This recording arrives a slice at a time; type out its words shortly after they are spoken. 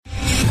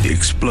The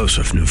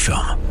explosive new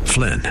film,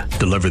 Flynn,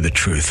 deliver the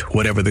truth,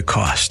 whatever the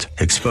cost.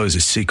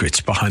 Exposes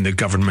secrets behind the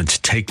government's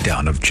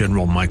takedown of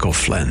General Michael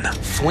Flynn.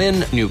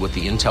 Flynn knew what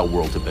the intel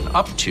world had been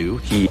up to.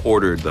 He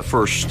ordered the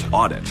first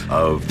audit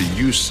of the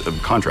use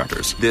of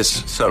contractors.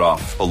 This set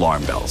off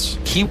alarm bells.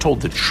 He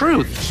told the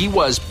truth. He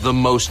was the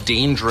most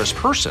dangerous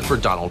person for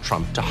Donald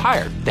Trump to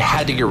hire. They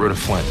had to get rid of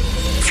Flynn.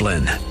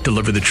 Flynn,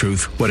 deliver the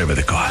truth, whatever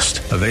the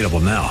cost. Available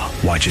now.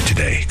 Watch it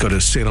today. Go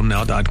to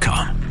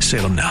salemnow.com.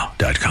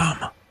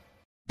 salemnow.com.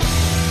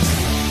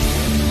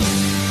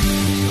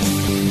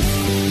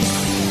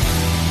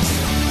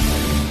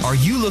 Are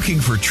you looking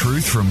for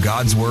truth from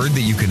God's Word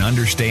that you can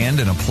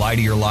understand and apply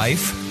to your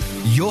life?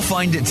 You'll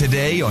find it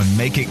today on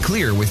Make It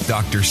Clear with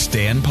Dr.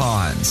 Stan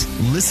Pons.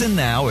 Listen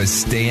now as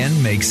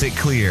Stan makes it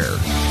clear.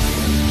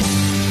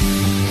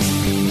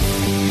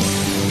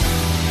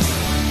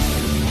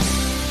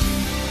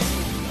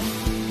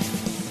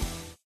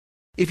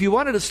 If you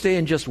wanted to stay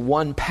in just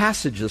one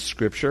passage of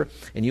Scripture,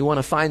 and you want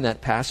to find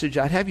that passage,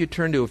 I'd have you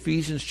turn to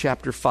Ephesians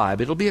chapter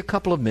 5. It'll be a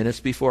couple of minutes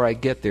before I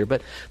get there,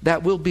 but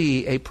that will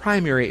be a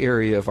primary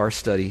area of our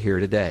study here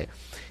today.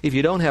 If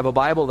you don't have a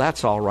Bible,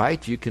 that's all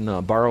right. You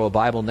can borrow a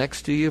Bible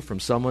next to you from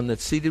someone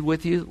that's seated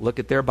with you. Look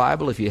at their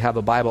Bible. If you have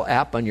a Bible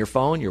app on your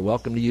phone, you're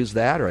welcome to use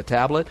that, or a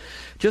tablet,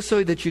 just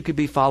so that you could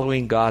be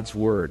following God's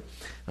Word.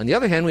 On the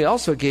other hand, we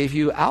also gave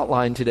you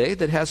outline today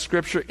that has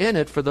Scripture in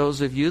it for those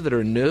of you that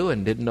are new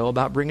and didn't know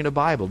about bringing a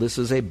Bible. This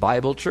is a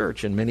Bible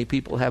church, and many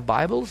people have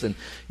Bibles, and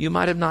you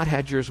might have not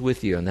had yours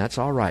with you, and that's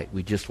all right.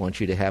 We just want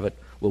you to have it,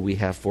 what we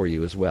have for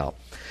you as well.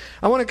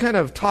 I want to kind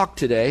of talk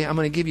today. I'm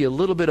going to give you a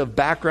little bit of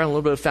background, a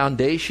little bit of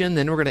foundation,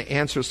 then we're going to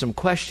answer some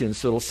questions,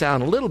 so it'll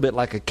sound a little bit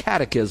like a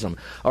catechism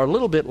or a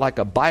little bit like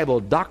a Bible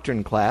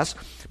doctrine class,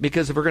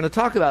 because if we're going to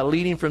talk about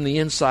leading from the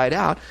inside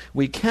out,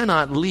 we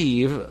cannot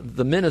leave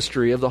the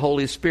ministry of the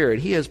Holy Spirit.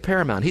 He is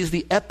paramount. He's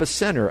the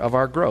epicenter of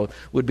our growth,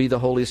 would be the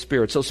Holy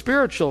Spirit. So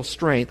spiritual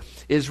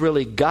strength is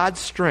really God's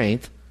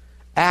strength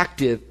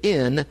active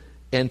in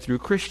and through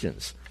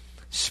Christians.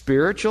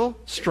 Spiritual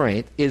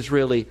strength is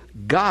really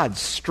God's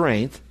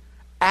strength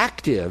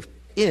active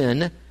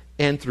in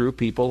and through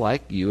people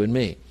like you and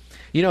me.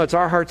 You know, it's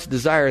our heart's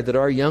desire that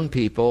our young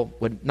people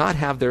would not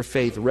have their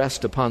faith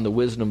rest upon the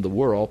wisdom of the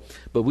world,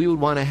 but we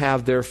would want to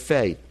have their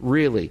faith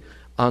really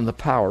on the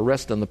power,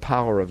 rest on the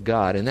power of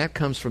God. And that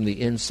comes from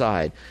the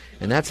inside.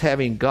 And that's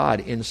having God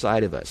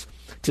inside of us.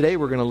 Today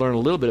we're going to learn a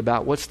little bit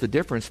about what's the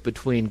difference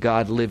between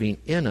God living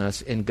in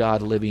us and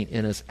God living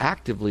in us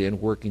actively and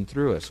working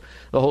through us.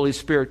 The Holy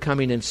Spirit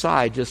coming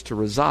inside just to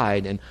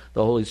reside, and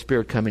the Holy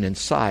Spirit coming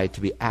inside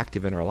to be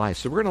active in our life.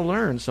 So we're going to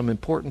learn some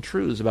important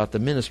truths about the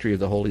ministry of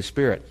the Holy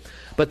Spirit.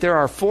 But there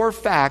are 4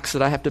 facts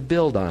that I have to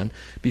build on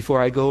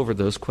before I go over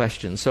those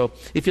questions. So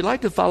if you'd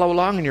like to follow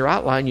along in your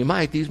outline, you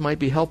might. These might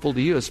be helpful to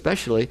you,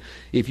 especially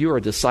if you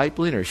are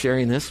discipling or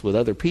sharing this with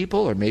other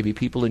people, or maybe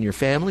people in your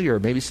family, or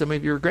maybe some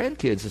of your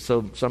grandkids,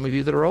 so some of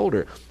you that are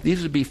older.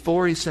 These would be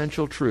 4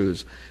 essential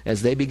truths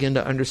as they begin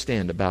to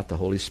understand about the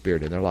Holy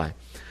Spirit in their life.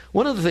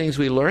 One of the things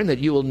we learn that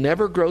you will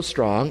never grow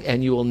strong,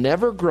 and you will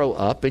never grow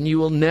up, and you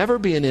will never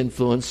be an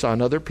influence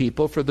on other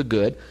people for the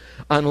good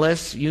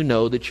unless you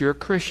know that you're a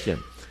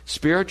Christian.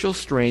 Spiritual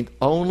strength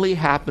only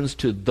happens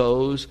to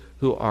those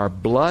who are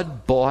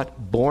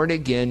blood-bought,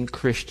 born-again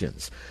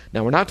Christians.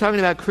 Now, we're not talking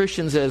about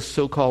Christians as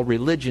so-called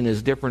religion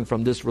is different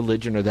from this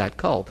religion or that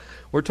cult.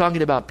 We're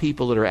talking about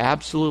people that are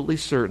absolutely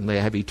certain they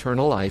have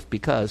eternal life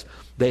because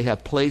they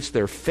have placed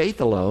their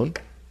faith alone,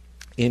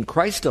 in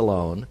Christ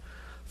alone,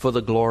 for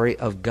the glory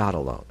of God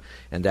alone.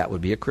 And that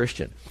would be a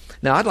Christian.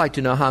 Now, I'd like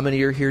to know how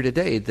many are here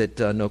today that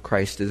know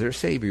Christ as their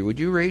Savior. Would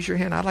you raise your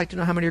hand? I'd like to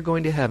know how many are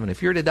going to heaven.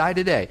 If you're to die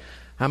today,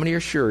 how many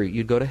are sure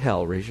you'd go to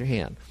hell? Raise your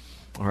hand.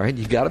 All right,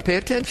 you got to pay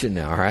attention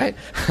now, all right?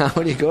 How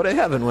many go to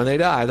heaven when they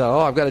die? I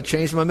thought, I've got to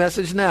change my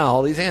message now.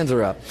 All these hands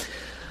are up.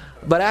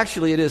 But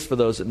actually, it is for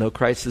those that know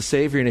Christ as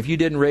Savior. And if you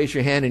didn't raise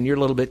your hand and you're a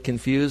little bit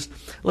confused,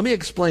 let me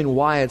explain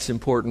why it's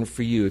important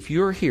for you. If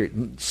you're here,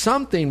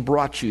 something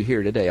brought you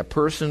here today, a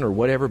person or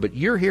whatever, but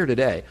you're here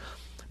today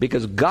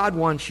because God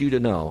wants you to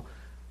know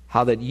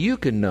how that you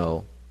can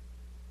know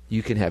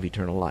you can have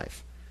eternal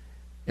life.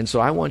 And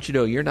so I want you to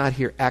know you're not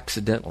here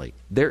accidentally.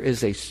 There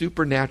is a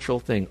supernatural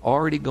thing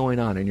already going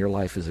on in your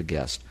life as a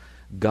guest.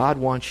 God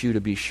wants you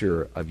to be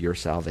sure of your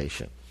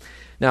salvation.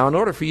 Now, in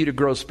order for you to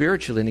grow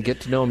spiritually and to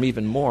get to know Him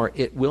even more,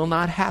 it will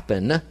not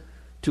happen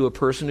to a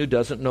person who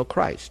doesn't know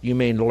Christ. You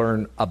may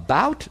learn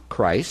about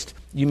Christ.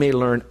 You may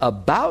learn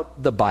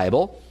about the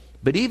Bible.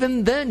 But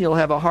even then, you'll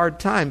have a hard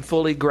time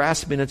fully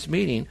grasping its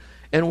meaning.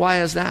 And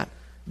why is that?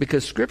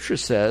 Because Scripture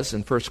says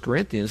in 1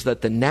 Corinthians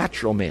that the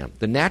natural man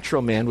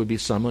would be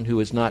someone who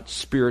is not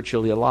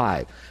spiritually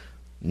alive.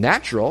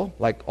 Natural,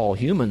 like all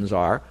humans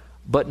are,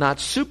 but not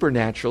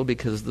supernatural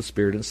because of the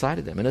Spirit inside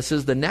of them. And it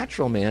says the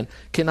natural man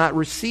cannot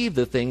receive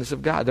the things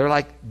of God. They're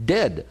like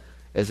dead,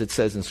 as it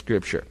says in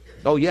Scripture.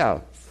 Oh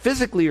yeah,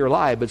 physically you're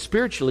alive, but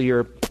spiritually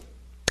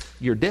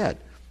you're dead.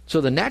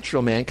 So the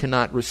natural man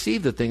cannot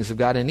receive the things of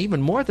God, and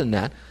even more than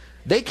that,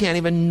 they can't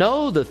even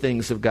know the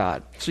things of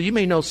God. So you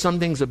may know some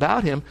things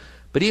about Him,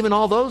 But even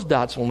all those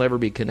dots will never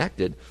be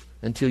connected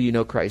until you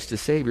know Christ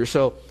as Savior.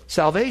 So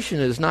salvation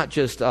is not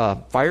just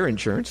fire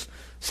insurance.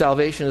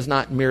 Salvation is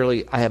not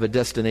merely, I have a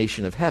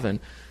destination of heaven.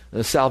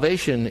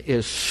 Salvation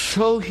is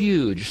so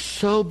huge,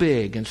 so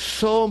big, and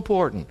so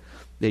important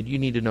that you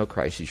need to know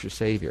Christ as your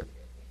Savior.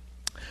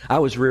 I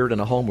was reared in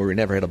a home where we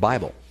never had a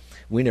Bible.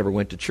 We never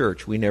went to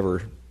church. We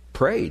never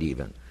prayed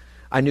even.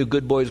 I knew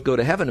good boys go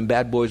to heaven and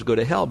bad boys go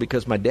to hell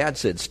because my dad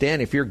said, Stan,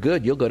 if you're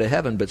good, you'll go to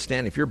heaven, but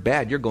Stan, if you're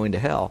bad, you're going to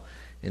hell.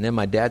 And then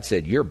my dad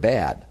said, you're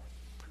bad.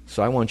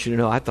 So I want you to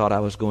know I thought I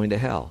was going to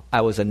hell.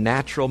 I was a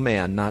natural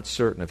man, not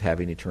certain of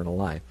having eternal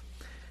life.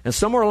 And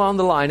somewhere along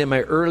the line in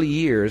my early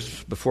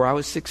years, before I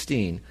was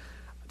 16,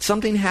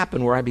 something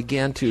happened where I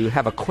began to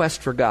have a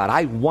quest for God.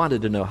 I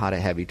wanted to know how to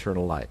have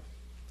eternal life.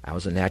 I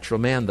was a natural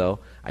man, though.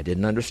 I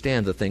didn't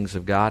understand the things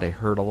of God. I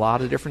heard a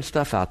lot of different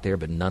stuff out there,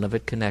 but none of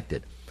it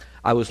connected.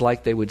 I was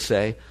like they would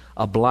say,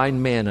 a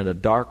blind man in a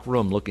dark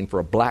room looking for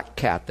a black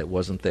cat that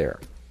wasn't there.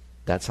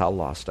 That's how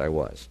lost I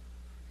was.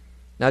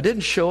 Now, it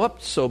didn't show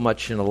up so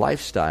much in a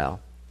lifestyle,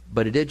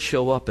 but it did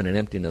show up in an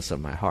emptiness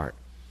of my heart.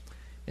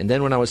 And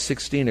then when I was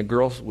 16, a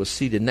girl was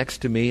seated next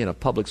to me in a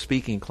public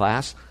speaking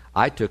class.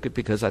 I took it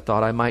because I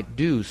thought I might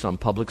do some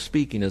public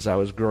speaking as I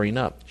was growing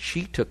up.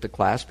 She took the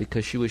class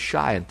because she was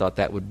shy and thought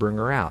that would bring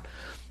her out.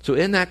 So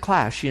in that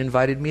class, she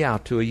invited me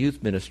out to a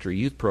youth ministry,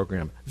 youth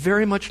program,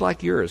 very much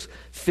like yours,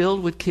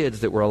 filled with kids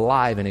that were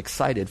alive and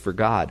excited for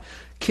God,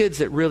 kids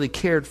that really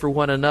cared for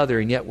one another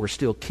and yet were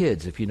still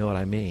kids, if you know what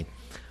I mean.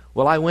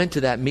 Well, I went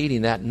to that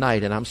meeting that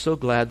night, and I'm so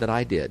glad that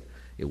I did.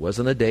 It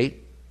wasn't a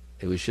date.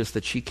 It was just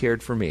that she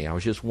cared for me. I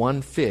was just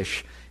one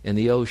fish in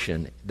the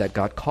ocean that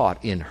got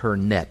caught in her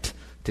net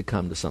to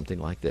come to something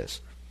like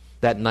this.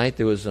 That night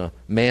there was a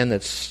man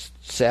that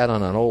sat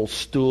on an old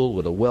stool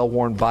with a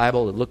well-worn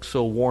Bible that looked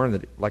so worn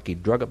that like he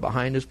drug it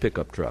behind his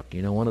pickup truck.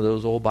 You know, one of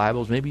those old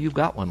Bibles. Maybe you've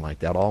got one like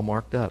that, all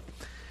marked up.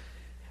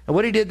 And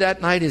what he did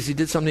that night is he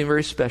did something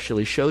very special.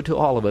 He showed to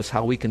all of us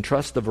how we can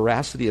trust the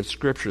veracity of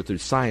Scripture through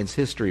science,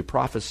 history,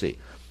 prophecy,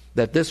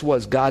 that this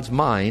was God's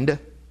mind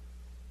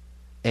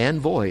and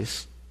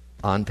voice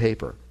on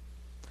paper.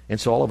 And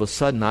so all of a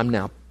sudden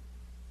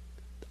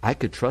I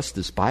could trust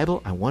this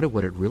Bible. I wonder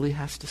what it really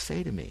has to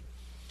say to me.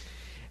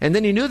 And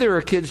then he knew there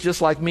were kids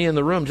just like me in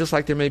the room, just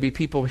like there may be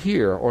people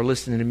here or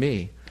listening to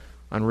me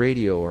on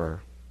radio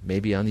or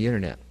maybe on the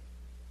internet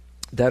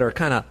that are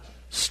kind of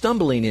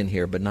stumbling in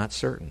here but not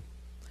certain.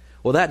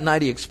 Well, that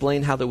night he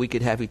explained how that we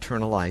could have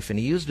eternal life, and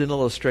he used an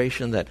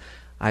illustration that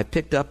I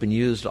picked up and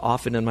used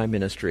often in my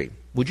ministry.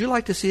 Would you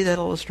like to see that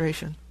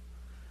illustration?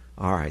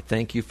 All right,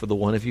 thank you for the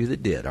one of you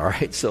that did. All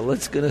right, so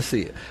let's going to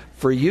see it.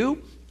 For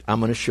you,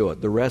 I'm going to show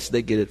it. The rest,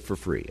 they get it for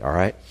free, all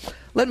right?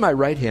 Let my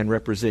right hand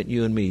represent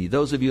you and me.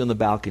 Those of you in the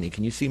balcony,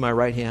 can you see my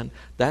right hand?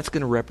 That's going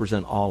to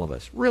represent all of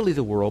us. Really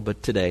the world,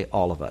 but today,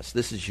 all of us.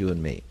 This is you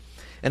and me.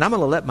 And I'm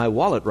going to let my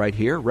wallet right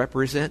here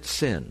represent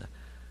sin.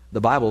 The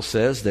Bible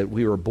says that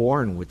we were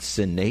born with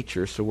sin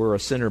nature, so we're a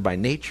sinner by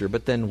nature,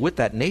 but then with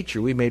that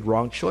nature, we made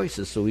wrong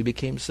choices, so we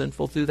became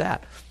sinful through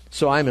that.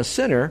 So I'm a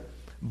sinner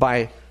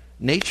by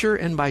nature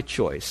and by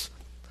choice.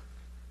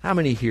 How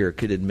many here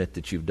could admit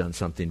that you've done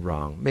something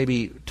wrong?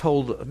 Maybe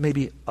told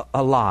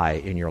a lie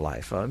in your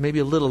life, maybe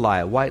a little lie,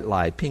 a white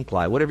lie, pink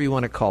lie, whatever you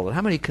want to call it.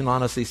 How many can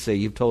honestly say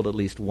you've told at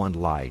least one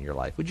lie in your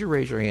life? Would you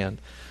raise your hand?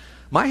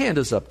 My hand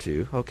is up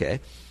too, okay.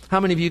 How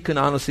many of you can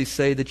honestly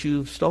say that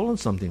you've stolen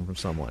something from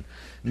someone?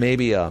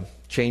 Maybe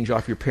change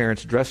off your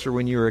parents' dresser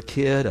when you were a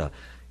kid.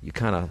 You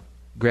kind of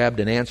grabbed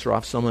an answer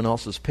off someone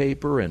else's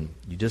paper and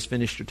you just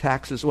finished your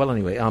taxes. Well,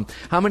 anyway,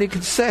 how many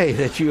can say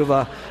that you've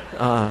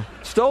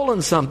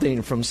stolen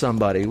something from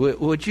somebody?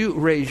 Would you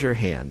raise your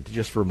hand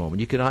just for a moment?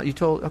 You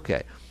told,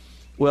 okay.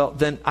 Well,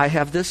 then I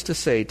have this to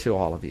say to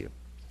all of you.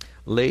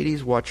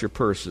 Ladies, watch your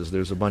purses.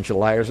 There's a bunch of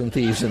liars and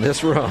thieves in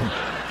this room.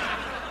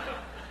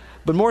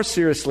 But more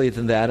seriously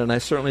than that, and I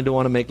certainly don't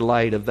want to make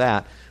light of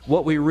that,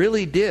 what we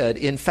really did,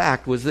 in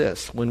fact, was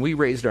this. When we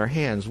raised our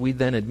hands, we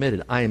then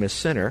admitted, I am a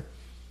sinner,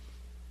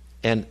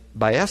 and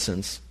by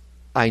essence,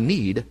 I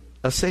need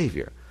a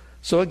Savior.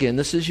 So again,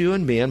 this is you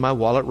and me, and my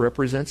wallet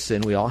represents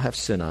sin. We all have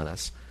sin on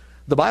us.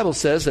 The Bible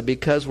says that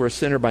because we're a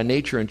sinner by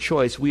nature and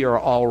choice, we are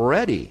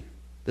already,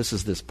 this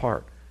is this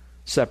part,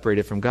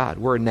 separated from God.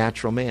 We're a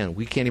natural man.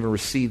 We can't even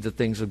receive the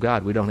things of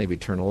God. We don't have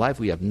eternal life.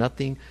 We have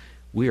nothing.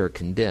 We are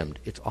condemned.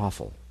 It's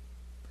awful.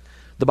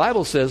 The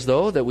Bible says,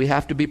 though, that we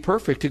have to be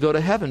perfect to go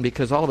to heaven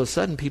because all of a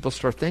sudden people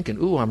start thinking,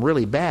 ooh, I'm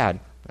really bad.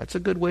 That's a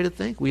good way to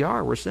think.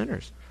 We're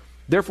sinners.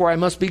 Therefore, I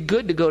must be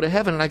good to go to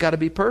heaven and I got to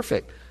be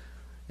perfect.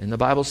 And the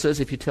Bible says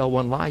if you tell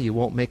one lie, you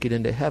won't make it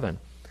into heaven.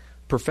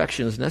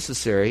 Perfection is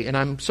necessary, and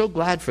I'm so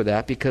glad for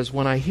that because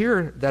when I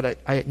hear that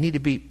I need to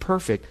be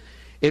perfect,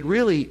 it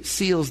really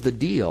seals the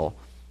deal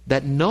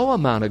that no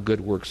amount of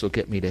good works will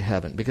get me to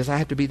heaven because I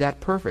have to be that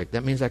perfect.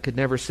 That means I could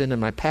never sin in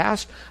my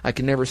past. I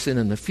can never sin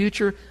in the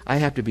future. I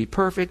have to be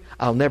perfect.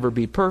 I'll never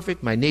be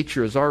perfect. My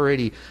nature is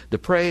already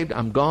depraved.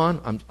 I'm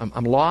gone.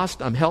 I'm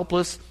lost. I'm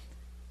helpless.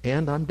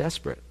 And I'm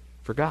desperate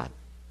for God.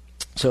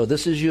 So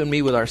this is you and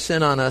me with our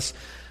sin on us.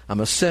 I'm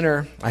a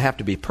sinner. I have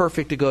to be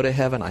perfect to go to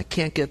heaven. I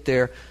can't get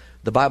there.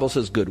 The Bible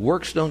says good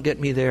works don't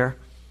get me there.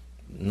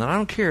 And I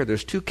don't care.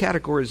 There's two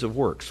categories of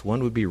works.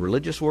 One would be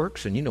religious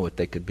works, and you know what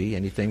they could be.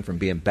 Anything from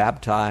being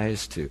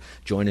baptized to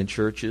joining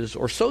churches,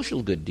 or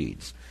social good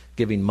deeds,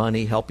 giving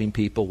money, helping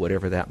people,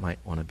 whatever that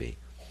might want to be.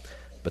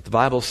 But the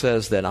Bible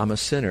says that I'm a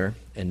sinner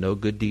and no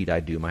good deed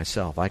I do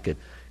myself. I could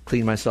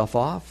clean myself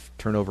off,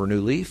 turn over a new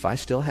leaf. I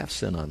still have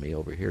sin on me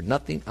over here.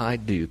 Nothing I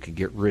do can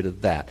get rid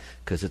of that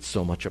because it's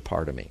so much a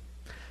part of me.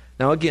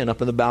 Now again, up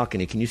in the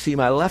balcony, can you see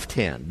my left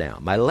hand now?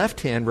 My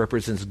left hand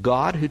represents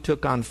God who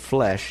took on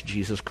flesh,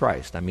 Jesus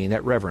Christ. I mean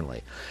that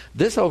reverently.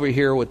 This over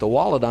here with the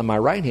wallet on my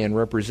right hand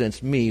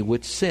represents me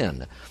with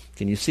sin.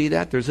 Can you see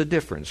that? There's a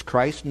difference.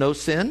 Christ, no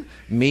sin.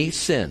 Me,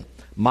 sin.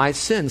 My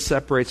sin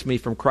separates me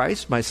from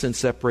Christ. My sin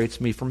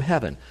separates me from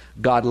heaven.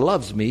 God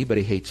loves me, but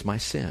he hates my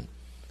sin.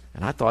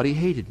 And I thought he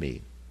hated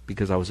me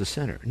because I was a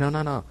sinner.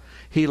 No.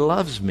 He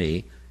loves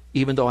me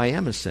even though I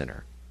am a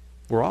sinner.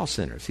 We're all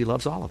sinners. He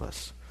loves all of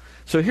us.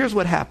 So here's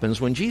what happens.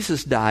 When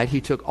Jesus died,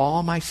 he took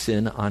all my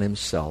sin on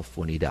himself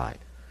when he died.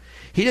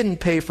 He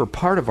didn't pay for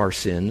part of our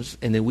sins,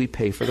 and then we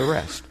pay for the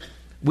rest.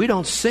 We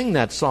don't sing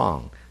that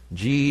song,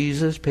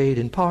 Jesus paid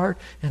in part,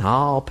 and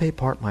I'll pay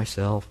part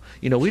myself.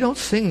 We don't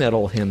sing that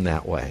old hymn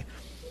that way.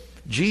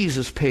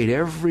 Jesus paid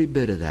every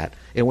bit of that.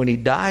 And when he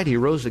died, he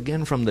rose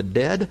again from the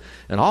dead,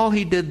 and all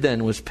he did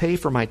then was pay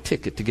for my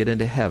ticket to get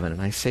into heaven.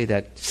 And I say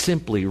that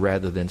simply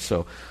rather than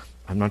so.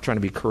 I'm not trying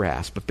to be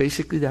crass, but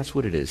basically that's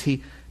what it is.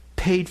 He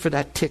paid for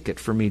that ticket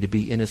for me to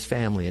be in his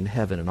family in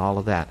heaven and all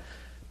of that.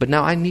 But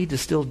now I need to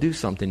still do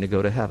something to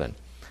go to heaven.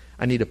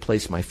 I need to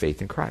place my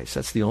faith in Christ.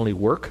 That's the only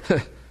work.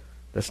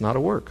 That's not a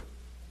work.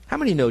 How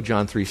many know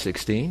John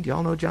 3:16? Do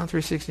y'all know John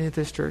 3:16 at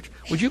this church?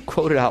 Would you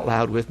quote it out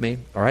loud with me?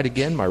 All right,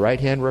 again, my right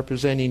hand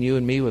representing you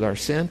and me with our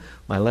sin,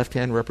 my left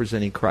hand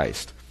representing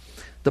Christ.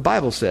 The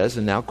Bible says,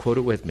 and now quote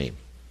it with me,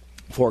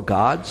 "For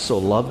God so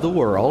loved the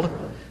world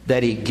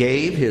that he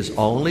gave his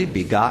only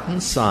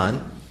begotten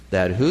Son,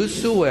 that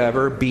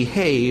whosoever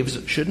behaves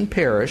shouldn't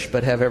perish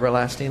but have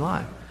everlasting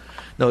life."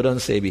 No, it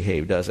doesn't say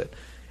behave, does it?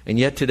 And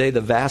yet today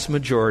the vast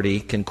majority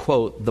can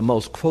quote the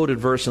most quoted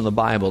verse in the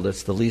Bible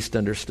that's the least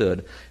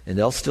understood, and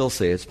they'll still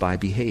say it's by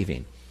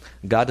behaving.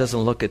 God doesn't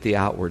look at the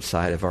outward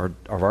side of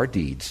our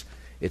deeds.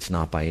 It's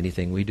not by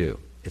anything we do.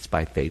 It's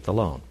by faith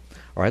alone.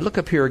 All right, look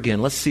up here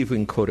again. Let's see if we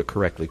can quote it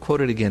correctly.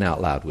 Quote it again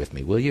out loud with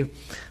me, will you?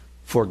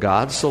 "For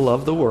God so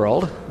loved the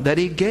world that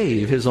he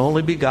gave his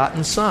only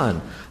begotten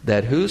Son,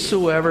 that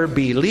whosoever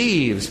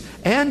believes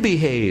and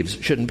behaves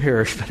shouldn't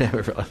perish but have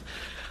everlasting life."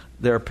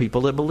 There are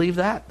people that believe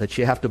that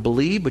you have to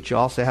believe, but you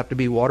also have to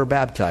be water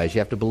baptized. You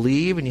have to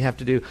believe and you have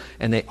to do,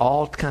 and they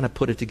all kind of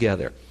put it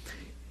together.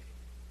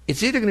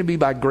 It's either going to be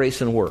by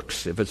grace and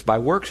works. If it's by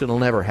works, it'll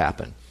never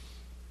happen.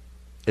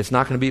 It's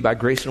not going to be by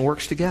grace and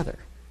works together.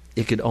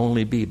 It could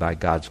only be by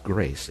God's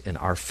grace and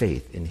our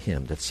faith in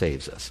him that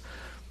saves us.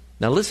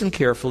 Now listen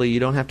carefully. You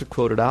don't have to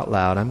quote it out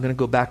loud. I'm going to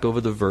go back over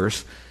the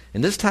verse,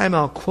 and this time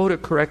I'll quote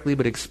it correctly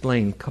but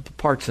explain a couple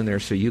parts in there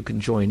so you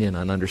can join in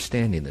on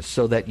understanding this,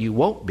 so that you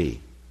won't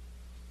be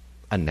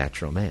a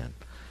natural man,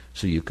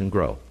 so you can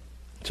grow.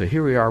 So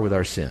here we are with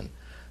our sin.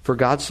 "For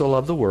God so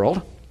loved the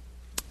world,"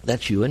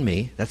 that's you and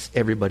me, that's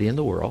everybody in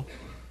the world,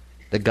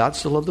 that God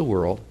so loved the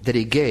world that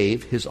he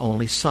gave his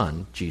only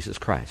Son, Jesus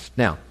Christ.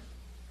 Now,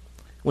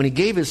 when he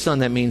gave his Son,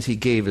 that means he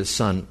gave his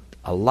Son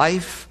a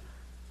life,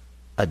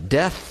 a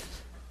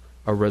death,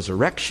 a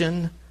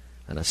resurrection,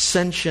 an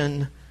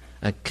ascension,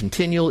 a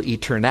continual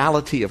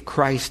eternality of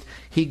Christ.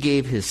 He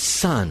gave his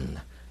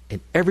Son, and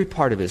every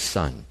part of his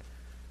Son,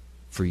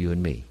 for you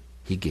and me.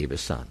 He gave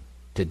his Son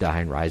to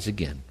die and rise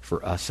again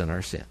for us and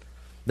our sin.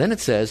 Then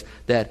it says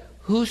that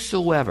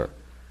whosoever,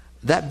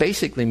 that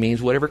basically means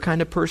whatever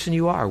kind of person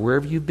you are,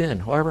 wherever you've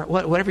been,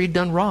 whatever you've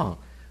done wrong,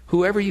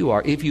 whoever you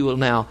are, if you will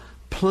now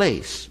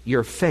place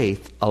your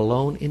faith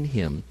alone in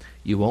him,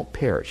 you won't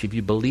perish. If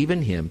you believe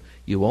in him,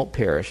 you won't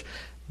perish.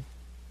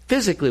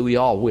 Physically, we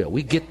all will.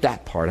 We get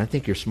that part. I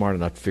think you're smart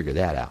enough to figure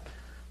that out.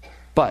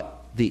 But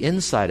the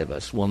inside of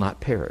us will not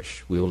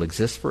perish. We will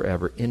exist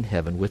forever in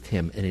heaven with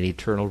him in an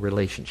eternal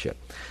relationship.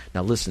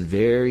 Now listen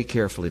very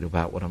carefully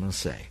about what I'm going to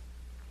say.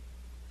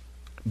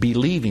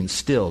 Believing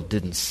still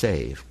didn't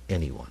save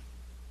anyone.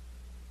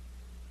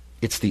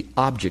 It's the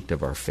object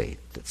of our faith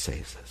that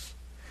saves us.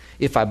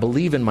 If I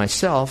believe in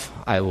myself,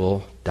 I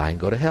will die and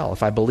go to hell.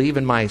 If I believe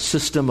in my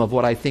system of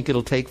what I think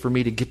it'll take for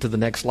me to get to the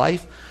next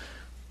life,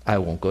 I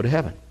won't go to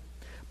heaven.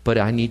 But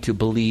I need to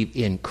believe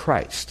in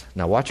Christ.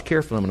 Now watch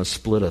carefully. I'm going to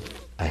split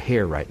a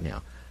hair right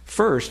now.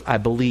 First, I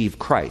believe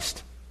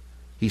Christ.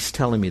 He's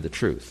telling me the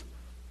truth.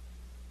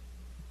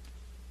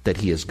 That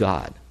he is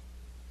God.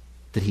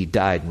 That he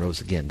died and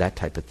rose again. That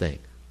type of thing.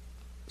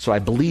 So I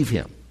believe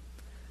him.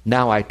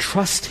 Now I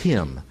trust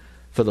him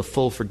for the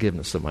full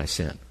forgiveness of my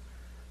sin.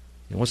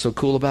 You know what's so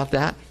cool about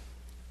that?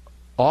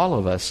 All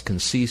of us can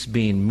cease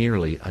being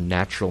merely a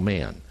natural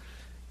man.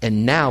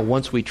 And now,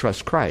 once we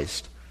trust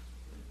Christ,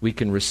 we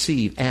can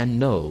receive and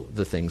know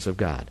the things of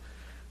God.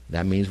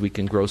 That means we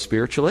can grow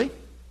spiritually,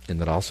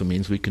 and that also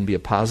means we can be a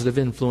positive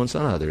influence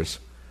on others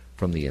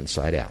from the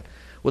inside out.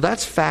 Well,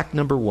 that's fact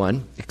number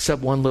one,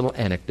 except one little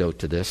anecdote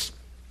to this.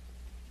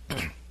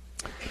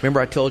 Remember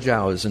I told you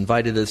I was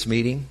invited to this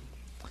meeting?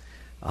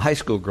 A high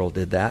school girl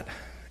did that.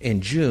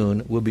 In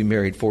June, we'll be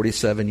married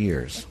 47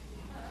 years.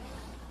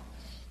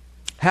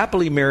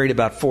 Happily married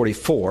about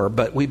 44,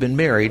 but we've been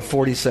married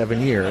 47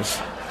 years.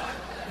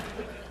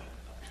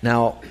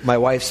 Now, my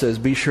wife says,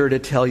 be sure to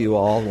tell you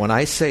all, when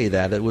I say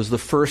that, it was the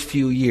first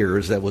few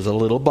years that was a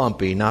little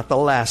bumpy, not the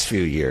last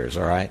few years,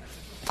 all right?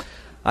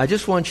 I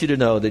just want you to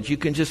know that you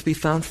can just be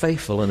found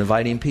faithful in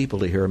inviting people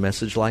to hear a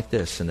message like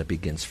this, and it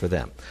begins for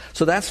them.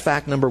 So that's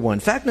fact number one.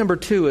 Fact number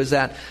two is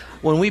that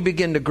when we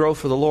begin to grow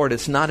for the Lord,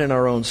 it's not in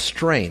our own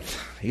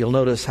strength. You'll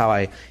notice how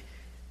I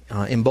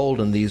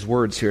embolden these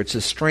words here. It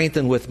says,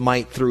 strengthened with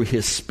might through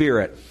His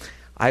Spirit.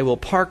 I will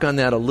park on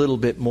that a little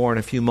bit more in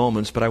a few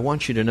moments, but I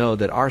want you to know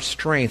that our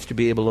strength to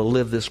be able to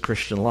live this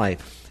Christian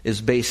life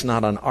is based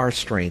not on our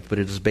strength, but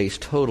it is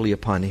based totally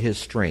upon His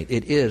strength.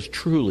 It is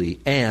truly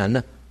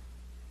an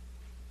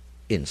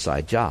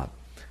inside job.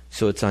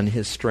 So it's on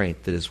His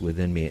strength that is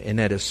within me, and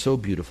that is so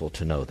beautiful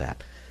to know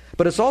that.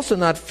 But it's also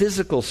not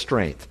physical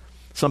strength.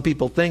 Some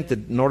people think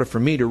that in order for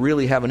me to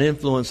really have an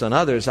influence on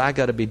others, I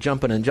got to be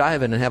jumping and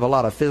jiving and have a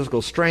lot of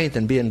physical strength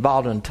and be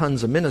involved in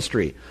tons of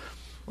ministry.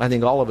 I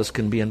think all of us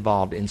can be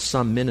involved in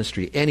some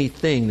ministry.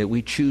 Anything that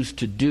we choose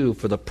to do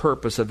for the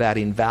purpose of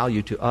adding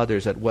value to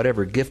others at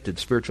whatever gifted,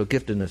 spiritual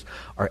giftedness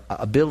or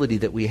ability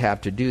that we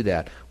have to do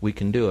that, we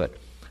can do it.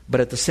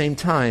 But at the same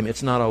time,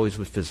 it's not always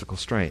with physical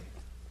strength.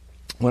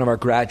 One of our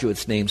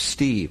graduates named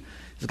Steve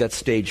has got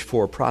stage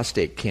 4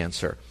 prostate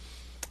cancer.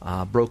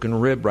 Broken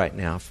rib right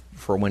now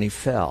for when he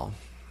fell.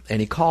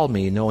 And he called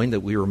me knowing that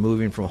we were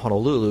moving from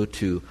Honolulu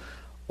to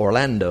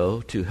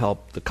Orlando to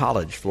help the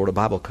college, Florida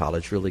Bible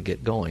College, really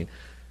get going.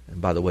 And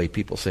by the way,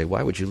 people say,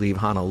 why would you leave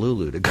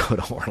Honolulu to go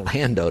to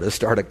Orlando to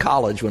start a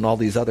college when all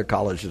these other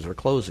colleges are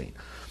closing?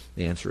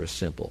 The answer is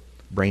simple: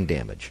 brain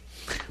damage.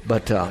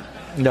 But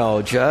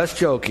no, just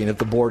joking if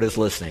the board is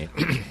listening.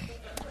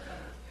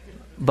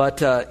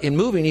 But in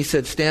moving, he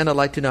said, Stan, I'd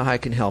like to know how I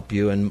can help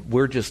you. And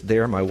we're just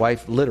there. My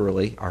wife,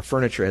 literally, our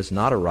furniture has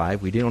not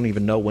arrived. We don't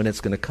even know when it's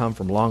going to come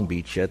from Long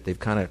Beach yet. They've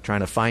kind of trying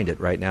to find it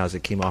right now as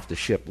it came off the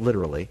ship,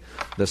 literally.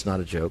 That's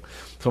not a joke.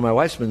 So my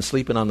wife's been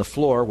sleeping on the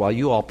floor while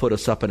you all put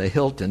us up in a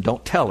Hilton.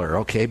 Don't tell her,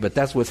 okay? But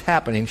that's what's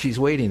happening. She's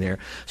waiting there.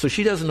 So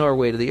she doesn't know her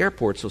way to the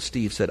airport. So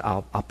Steve said,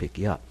 I'll pick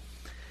you up.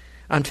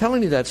 I'm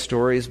telling you that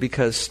story is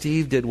because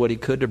Steve did what he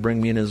could to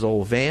bring me in his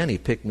old van. He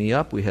picked me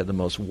up. We had the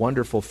most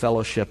wonderful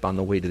fellowship on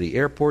the way to the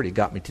airport. He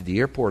got me to the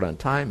airport on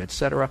time,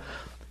 etc.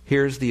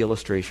 Here's the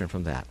illustration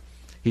from that.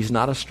 He's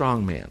not a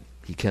strong man.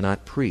 He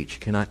cannot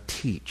preach, cannot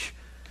teach.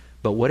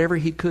 But whatever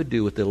he could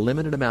do with the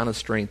limited amount of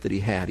strength that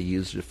he had, he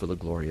used it for the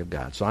glory of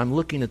God. So I'm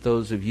looking at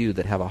those of you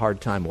that have a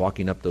hard time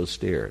walking up those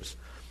stairs.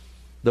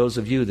 Those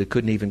of you that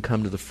couldn't even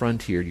come to the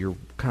front here, you're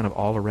kind of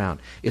all around.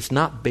 It's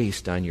not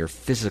based on your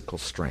physical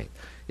strength.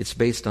 It's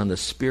based on the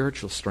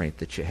spiritual strength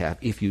that you have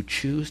if you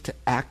choose to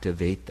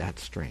activate that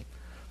strength.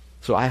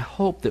 So I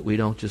hope that we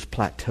don't just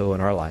plateau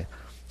in our life.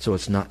 So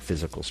it's not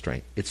physical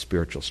strength. It's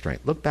spiritual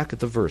strength. Look back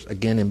at the verse,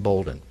 again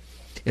emboldened.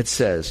 It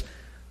says,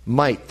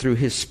 might through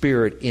His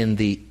Spirit in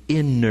the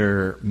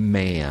inner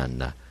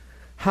man.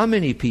 How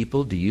many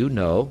people do you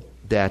know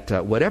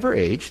that whatever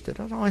age, they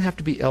don't only have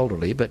to be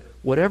elderly, but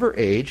whatever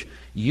age,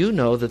 you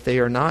know that they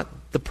are not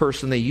the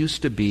person they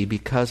used to be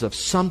because of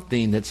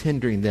something that's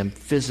hindering them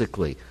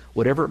physically,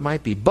 whatever it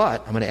might be.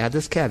 But I'm going to add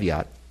this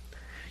caveat.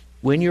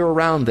 When you're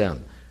around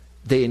them,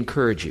 they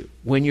encourage you.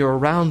 When you're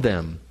around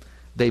them,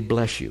 they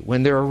bless you.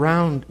 When you're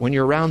around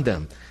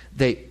them,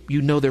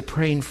 you know they're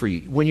praying for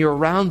you. When you're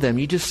around them,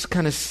 you just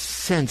kind of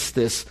sense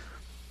this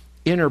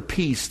inner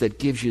peace that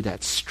gives you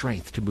that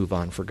strength to move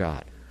on for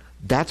God.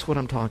 That's what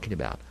I'm talking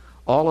about.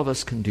 All of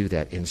us can do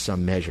that in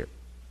some measure.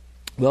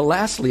 Well,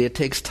 lastly, it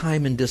takes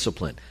time and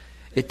discipline.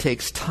 It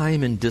takes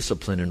time and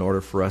discipline in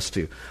order for us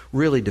to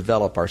really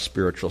develop our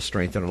spiritual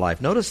strength in our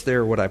life. Notice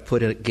there what I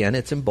put in again,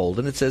 it's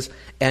emboldened. It says,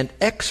 and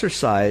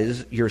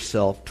exercise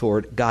yourself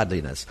toward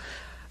godliness.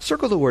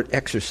 Circle the word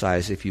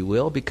exercise, if you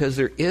will, because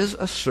there is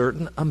a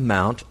certain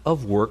amount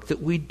of work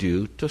that we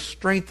do to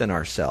strengthen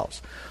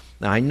ourselves.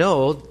 Now, I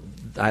know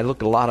I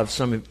look at a lot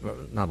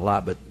of not a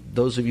lot, but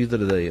those of you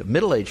that are the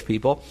middle-aged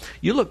people,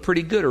 you look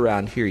pretty good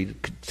around here. You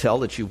could tell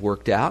that you've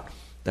worked out.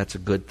 That's a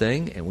good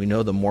thing, and we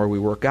know the more we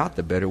work out,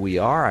 the better we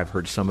are. I've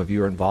heard some of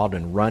you are involved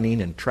in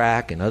running and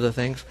track and other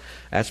things.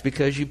 That's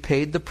because you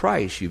paid the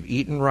price. You've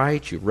eaten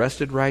right, you've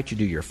rested right, you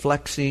do your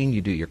flexing,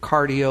 you do your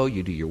cardio,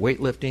 you do your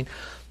weightlifting.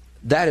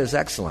 That is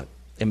excellent.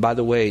 And by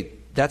the way,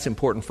 that's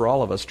important for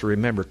all of us to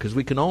remember because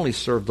we can only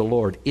serve the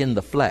Lord in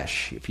the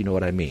flesh, if you know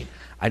what I mean.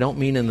 I don't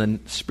mean in the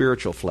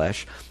spiritual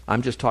flesh.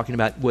 I'm just talking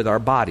about with our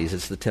bodies.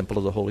 It's the temple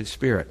of the Holy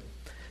Spirit.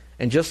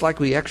 And just like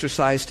we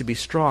exercise to be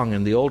strong,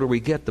 and the older we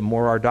get, the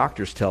more our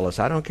doctors tell us,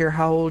 I don't care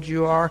how old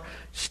you are,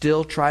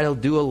 still try to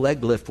do a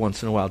leg lift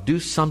once in a while. Do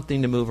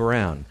something to move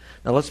around.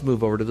 Now let's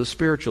move over to the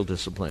spiritual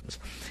disciplines.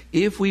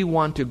 If we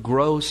want to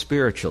grow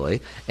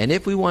spiritually, and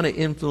if we want to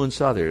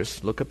influence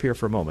others, look up here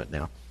for a moment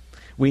now.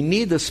 We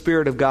need the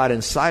Spirit of God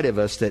inside of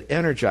us that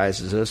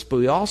energizes us, but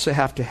we also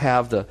have to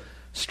have the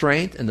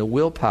strength and the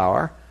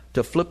willpower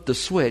to flip the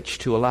switch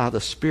to allow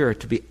the Spirit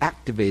to be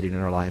activated in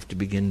our life to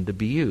begin to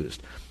be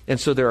used. And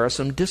so there are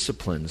some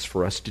disciplines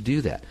for us to do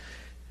that.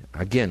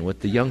 Again, with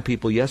the young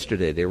people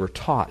yesterday, they were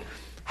taught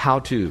how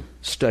to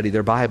study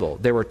their Bible.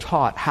 They were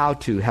taught how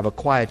to have a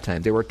quiet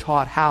time. They were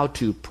taught how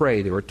to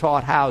pray. They were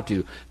taught how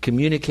to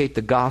communicate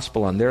the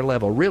gospel on their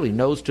level, really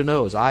nose to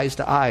nose, eyes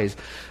to eyes,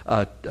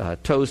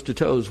 toes to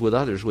toes with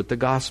others with the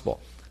gospel.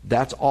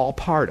 That's all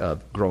part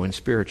of growing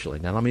spiritually.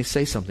 Now let me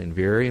say something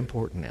very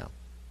important now,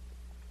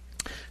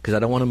 because I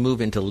don't want to move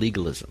into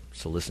legalism,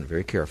 so listen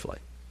very carefully.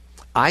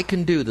 I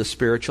can do the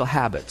spiritual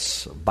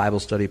habits,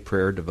 Bible study,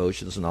 prayer,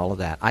 devotions, and all of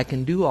that. I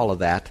can do all of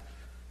that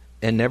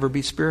and never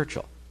be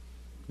spiritual,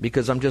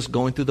 because I'm just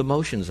going through the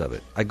motions of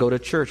it. I go to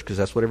church because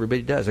that's what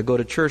everybody does. I go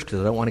to church because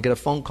I don't want to get a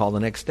phone call the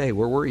next day.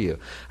 Where were you?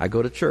 I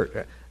go to church.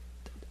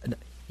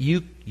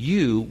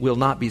 You will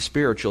not be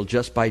spiritual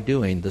just by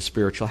doing the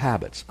spiritual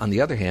habits. On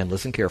the other hand,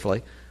 listen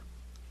carefully,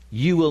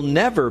 you will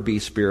never be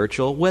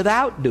spiritual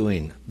without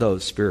doing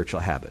those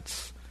spiritual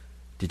habits.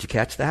 Did you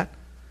catch that?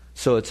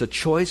 So it's a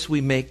choice we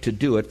make to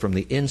do it from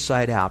the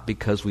inside out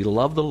because we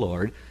love the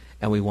Lord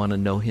and we want to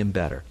know Him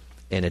better.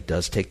 And it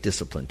does take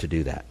discipline to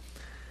do that.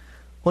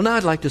 Well, now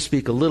I'd like to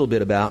speak a little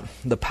bit about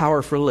the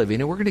power for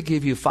living. And we're going to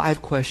give you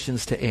 5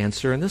 questions to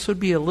answer. And this would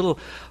be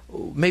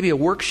maybe a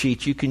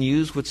worksheet you can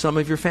use with some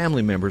of your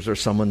family members or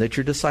someone that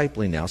you're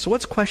discipling now. So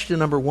what's question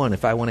number 1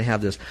 if I want to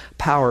have this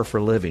power for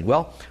living?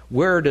 Well,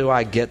 where do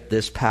I get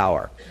this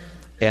power?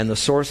 And the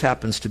source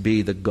happens to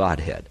be the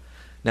Godhead.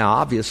 Now,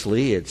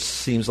 obviously, it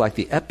seems like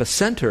the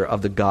epicenter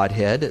of the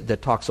Godhead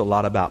that talks a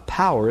lot about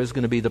power is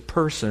going to be the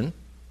person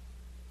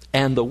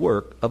and the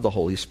work of the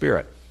Holy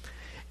Spirit.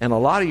 And a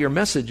lot of your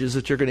messages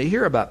that you're going to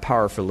hear about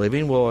power for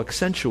living will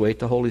accentuate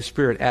the Holy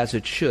Spirit as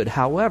it should.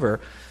 However,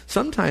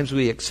 sometimes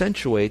we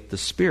accentuate the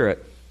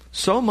Spirit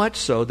so much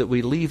so that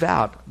we leave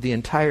out the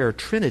entire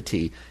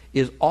Trinity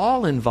is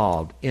all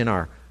involved in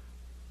our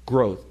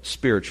growth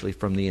spiritually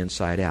from the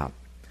inside out.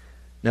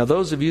 Now,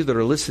 those of you that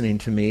are listening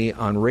to me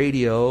on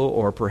radio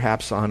or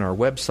perhaps on our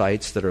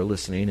websites that are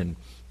listening, and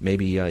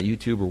maybe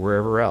YouTube or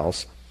wherever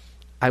else,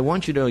 I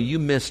want you to know you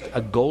missed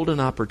a golden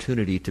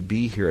opportunity to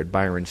be here at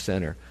Byron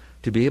Center,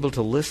 to be able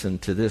to listen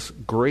to this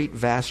great,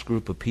 vast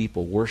group of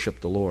people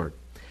worship the Lord.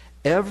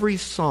 Every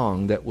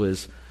song that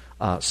was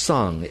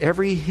sung,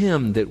 every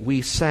hymn that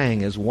we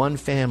sang as one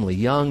family,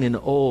 young and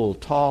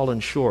old, tall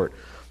and short,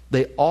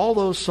 all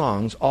those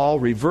songs all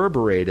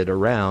reverberated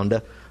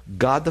around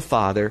God the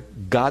Father,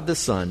 God the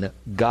Son,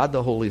 God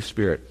the Holy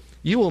Spirit.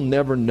 You will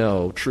never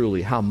know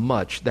truly how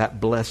much that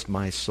blessed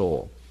my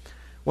soul.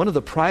 One of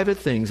the private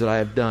things that I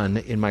have done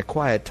in my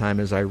quiet time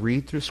as I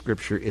read through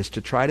Scripture is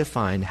to try to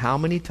find how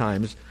many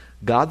times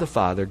God the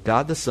Father,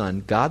 God the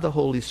Son, God the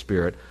Holy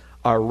Spirit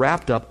are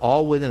wrapped up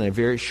all within a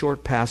very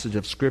short passage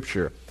of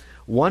Scripture.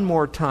 One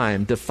more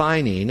time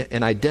defining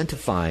and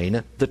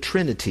identifying the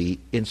Trinity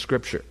in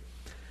Scripture.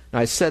 Now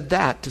I said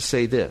that to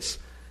say this.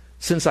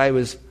 Since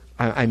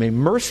I'm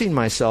immersing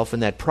myself in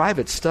that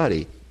private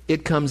study,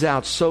 it comes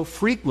out so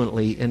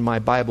frequently in my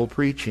Bible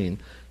preaching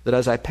that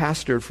as I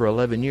pastored for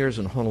 11 years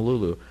in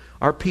Honolulu,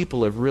 our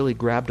people have really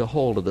grabbed a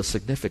hold of the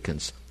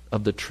significance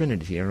of the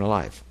Trinity in our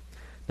life.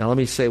 Now let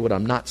me say what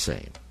I'm not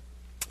saying.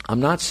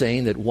 I'm not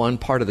saying that one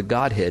part of the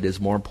Godhead is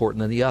more important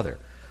than the other.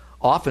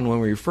 Often when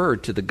we refer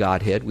to the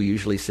Godhead, we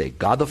usually say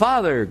God the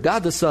Father,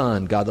 God the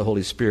Son, God the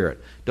Holy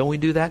Spirit. Don't we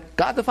do that?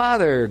 God the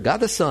Father,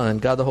 God the Son,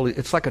 God the Holy...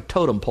 It's like a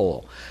totem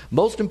pole.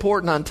 Most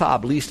important on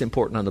top, least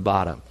important on the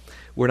bottom.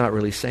 We're not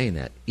really saying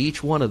that.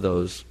 Each one of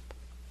those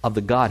of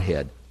the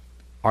Godhead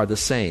are the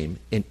same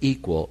and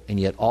equal and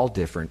yet all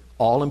different,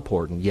 all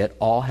important, yet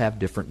all have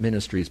different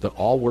ministries, but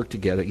all work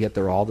together, yet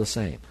they're all the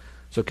same.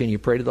 So can you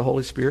pray to the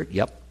Holy Spirit?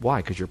 Yep.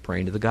 Why? Because you're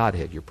praying to the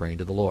Godhead. You're praying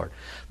to the Lord.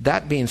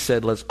 That being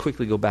said, let's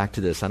quickly go back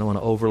to this. I don't want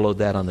to overload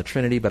that on the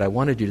Trinity, but I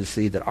wanted you to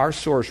see that our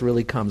source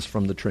really comes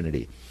from the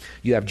Trinity.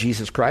 You have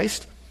Jesus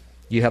Christ,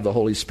 you have the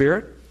Holy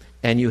Spirit,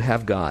 and you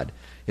have God.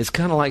 It's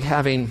kind of like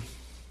having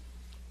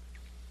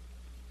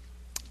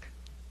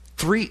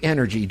 3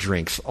 energy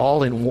drinks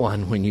all in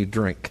one when you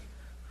drink.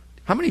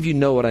 How many of you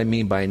know what I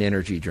mean by an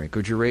energy drink?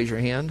 Would you raise your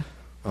hand?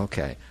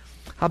 Okay.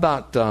 How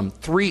about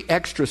 3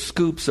 extra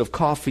scoops of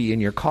coffee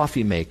in your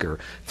coffee maker?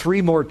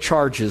 3 more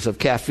charges of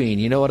caffeine.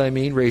 You know what I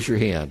mean? Raise your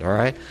hand, all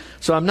right?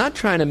 So I'm not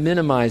trying to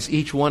minimize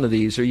each one of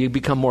these or you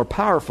become more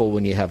powerful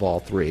when you have all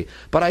 3.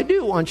 But I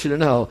do want you to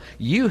know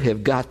you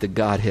have got the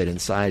Godhead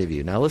inside of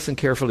you. Now listen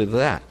carefully to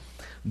that.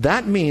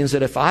 That means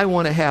that if I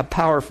want to have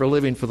power for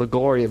living for the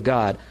glory of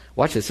God,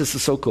 watch this. This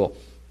is so cool.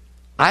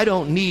 I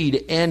don't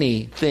need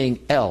anything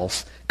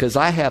else because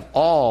I have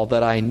all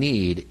that I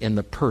need in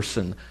the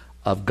person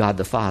of God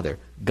the Father,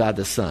 God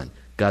the Son,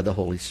 God the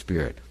Holy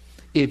Spirit.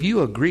 If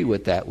you agree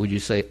with that, would you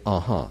say,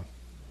 uh-huh?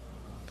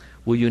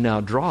 Will you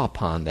now draw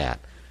upon that?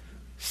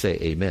 Say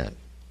amen.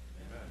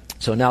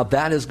 So now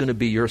that is going to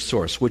be your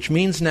source, which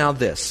means now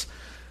this.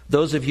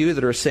 Those of you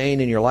that are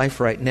saying in your life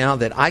right now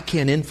that I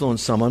can't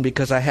influence someone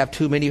because I have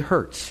too many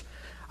hurts.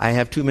 I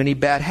have too many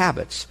bad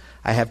habits.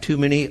 I have too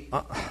many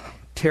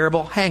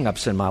terrible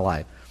hang-ups in my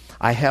life.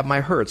 I have my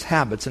hurts,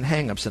 habits, and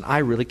hang-ups, and I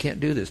really can't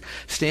do this.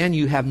 Stan,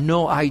 you have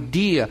no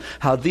idea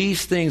how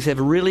these things have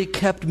really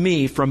kept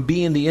me from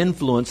being the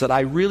influence that I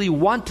really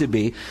want to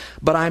be,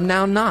 but I'm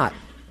now not.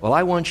 Well,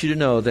 I want you to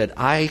know that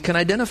I can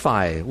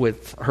identify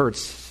with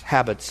hurts,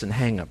 habits, and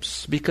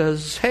hang-ups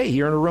because, hey,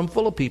 you're in a room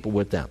full of people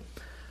with them.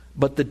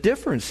 But the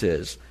difference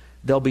is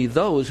there'll be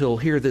those who'll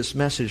hear this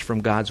message from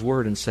God's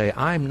Word and say,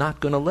 I'm not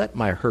going to let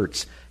my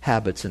hurts,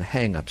 habits, and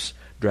hang-ups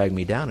drag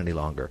me down any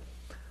longer.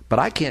 But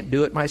I can't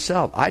do it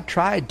myself. I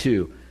tried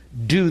to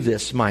do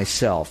this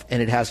myself,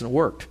 and it hasn't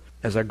worked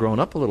as I've grown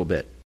up a little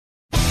bit.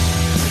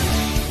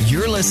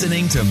 You're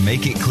listening to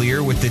Make It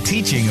Clear with the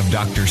teaching of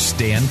Dr.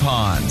 Stan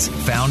Ponz,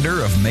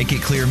 founder of Make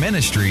It Clear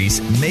Ministries.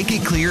 Make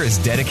It Clear is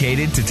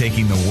dedicated to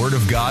taking the Word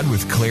of God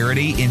with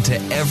clarity into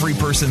every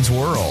person's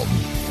world.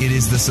 It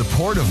is the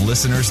support of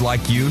listeners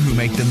like you who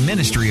make the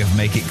ministry of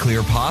Make It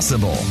Clear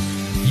possible.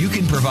 You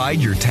can provide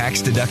your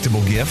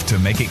tax-deductible gift to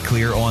Make It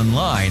Clear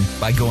online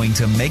by going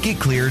to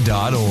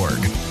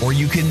makeitclear.org. Or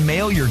you can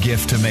mail your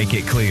gift to Make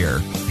It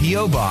Clear,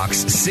 P.O. Box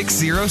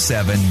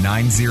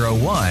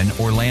 607901,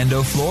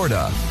 Orlando,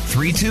 Florida,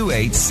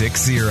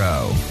 32860.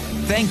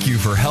 Thank you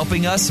for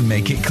helping us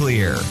make it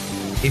clear.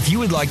 If you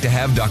would like to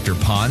have Dr.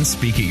 Ponz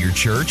speak at your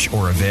church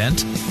or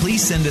event,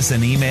 please send us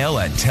an email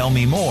at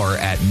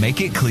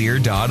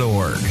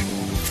tellmemore@makeitclear.org.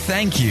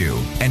 Thank you,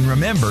 and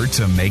remember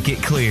to make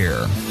it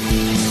clear.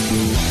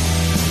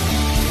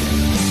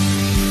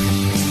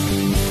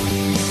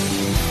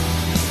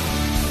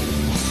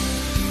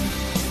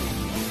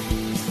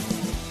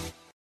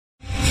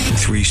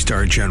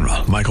 Three-star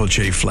General Michael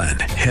J. Flynn,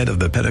 head of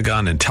the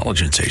Pentagon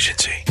Intelligence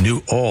Agency,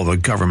 knew all the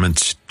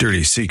government's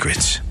dirty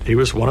secrets. He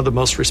was one of the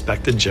most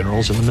respected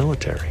generals in the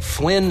military.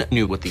 Flynn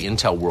knew what the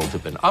intel world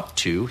had been up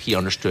to. He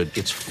understood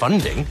its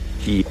funding.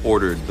 He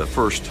ordered the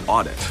first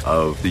audit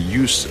of the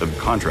use of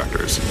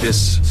contractors.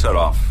 This set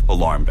off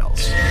alarm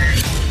bells.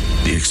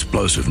 The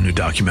explosive new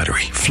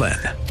documentary, Flynn,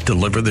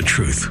 Deliver the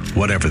Truth,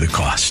 Whatever the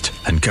Cost,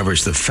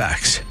 uncovers the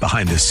facts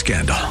behind this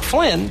scandal.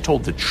 Flynn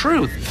told the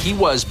truth. He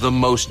was the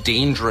most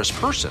dangerous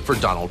person for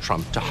Donald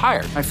Trump to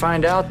hire. I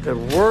find out the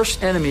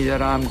worst enemy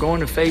that I'm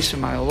going to face in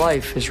my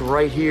life is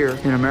right here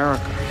in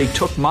America. They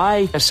took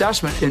my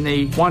assessment and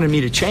they wanted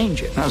me to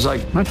change it. And I was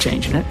like, I'm not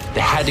changing it.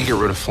 They had to get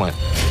rid of Flynn.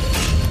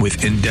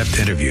 With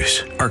in-depth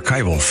interviews,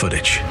 archival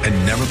footage,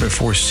 and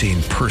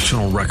never-before-seen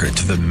personal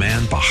records of the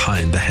man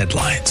behind the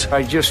headlines.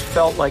 I just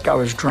felt like I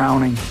was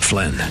drowning.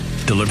 Flynn,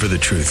 Deliver the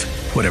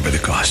Truth, Whatever the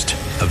Cost.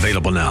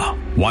 Available now.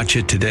 Watch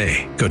it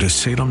today. Go to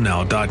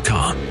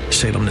salemnow.com.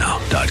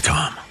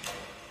 salemnow.com.